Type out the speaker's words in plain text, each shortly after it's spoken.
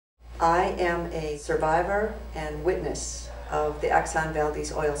I am a survivor and witness of the Exxon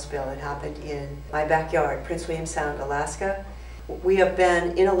Valdez Oil Spill. It happened in my backyard, Prince William Sound, Alaska. We have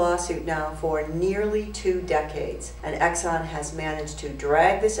been in a lawsuit now for nearly 2 decades, and Exxon has managed to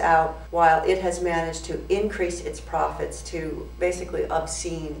drag this out while it has managed to increase its profits to basically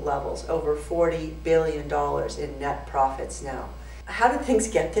obscene levels, over $40 billion in net profits now. How did things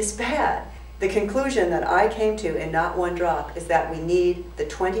get this bad? The conclusion that I came to in Not One Drop is that we need the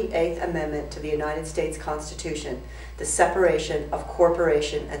 28th Amendment to the United States Constitution, the separation of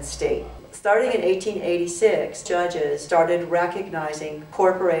corporation and state. Starting in 1886, judges started recognizing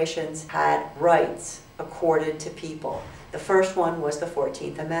corporations had rights accorded to people. The first one was the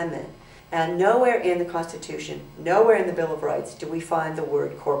 14th Amendment. And nowhere in the Constitution, nowhere in the Bill of Rights do we find the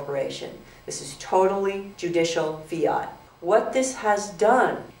word corporation. This is totally judicial fiat. What this has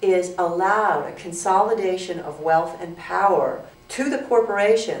done is allowed a consolidation of wealth and power to the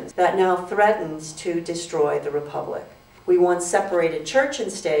corporations that now threatens to destroy the republic. We once separated church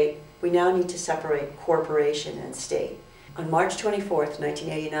and state. We now need to separate corporation and state. On March 24th,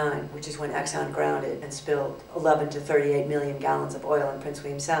 1989, which is when Exxon grounded and spilled 11 to 38 million gallons of oil in Prince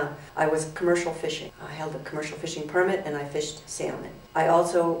William Sound, I was commercial fishing. I held a commercial fishing permit and I fished salmon. I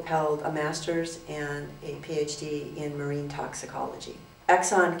also held a master's and a PhD in marine toxicology.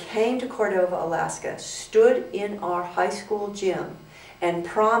 Exxon came to Cordova, Alaska, stood in our high school gym and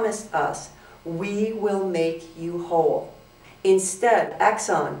promised us, "We will make you whole." Instead,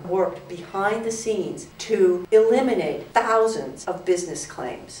 Exxon worked behind the scenes to eliminate thousands of business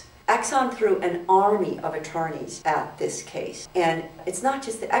claims. Exxon threw an army of attorneys at this case. And it's not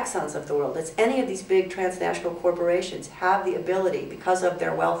just the Exxons of the world, it's any of these big transnational corporations have the ability, because of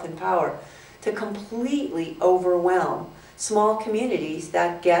their wealth and power, to completely overwhelm small communities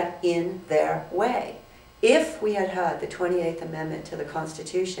that get in their way. If we had had the 28th Amendment to the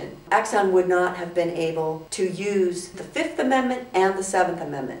Constitution, Exxon would not have been able to use the 5th Amendment and the 7th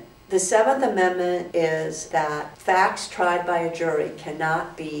Amendment. The 7th Amendment is that facts tried by a jury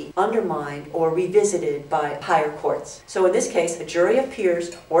cannot be undermined or revisited by higher courts. So in this case, a jury of peers,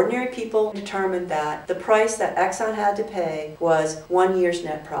 ordinary people, determined that the price that Exxon had to pay was 1 year's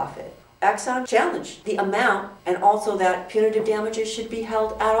net profit. Exxon challenged the amount and also that punitive damages should be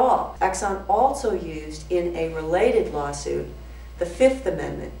held at all. Exxon also used in a related lawsuit the 5th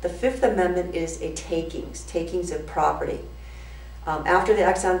Amendment. The 5th Amendment is a takings of property. After the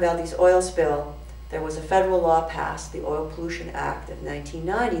Exxon Valdez oil spill, there was a federal law passed, the Oil Pollution Act of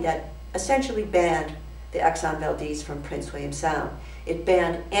 1990, that essentially banned the Exxon Valdez from Prince William Sound. It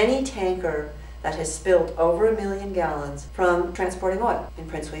banned any tanker that has spilled over 1 million gallons from transporting oil in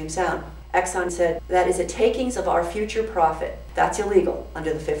Prince William Sound. Exxon said, that is a takings of our future profit. That's illegal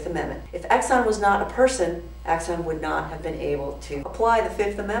under the 5th Amendment. If Exxon was not a person, Exxon would not have been able to apply the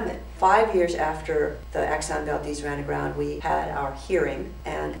 5th Amendment. 5 years after the Exxon Valdez ran aground, we had our hearing,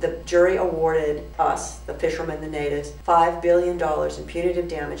 and the jury awarded us, the fishermen, the natives, $5 billion in punitive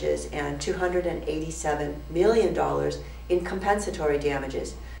damages and $287 million in compensatory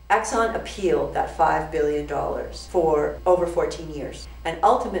damages. Exxon appealed that $5 billion for over 14 years. And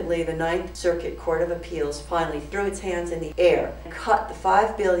ultimately, the Ninth Circuit Court of Appeals finally threw its hands in the air and cut the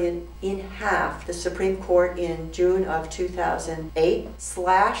 $5 billion in half. The Supreme Court in June of 2008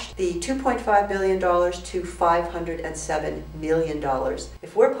 slashed the $2.5 billion to $507 million.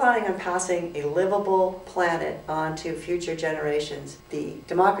 If we're planning on passing a livable planet on to future generations, the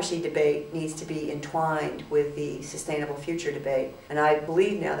democracy debate needs to be entwined with the sustainable future debate. And I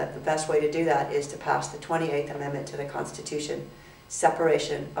believe now that the best way to do that is to pass the 28th Amendment to the Constitution,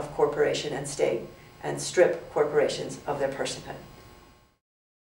 separation of corporation and state, and strip corporations of their personhood.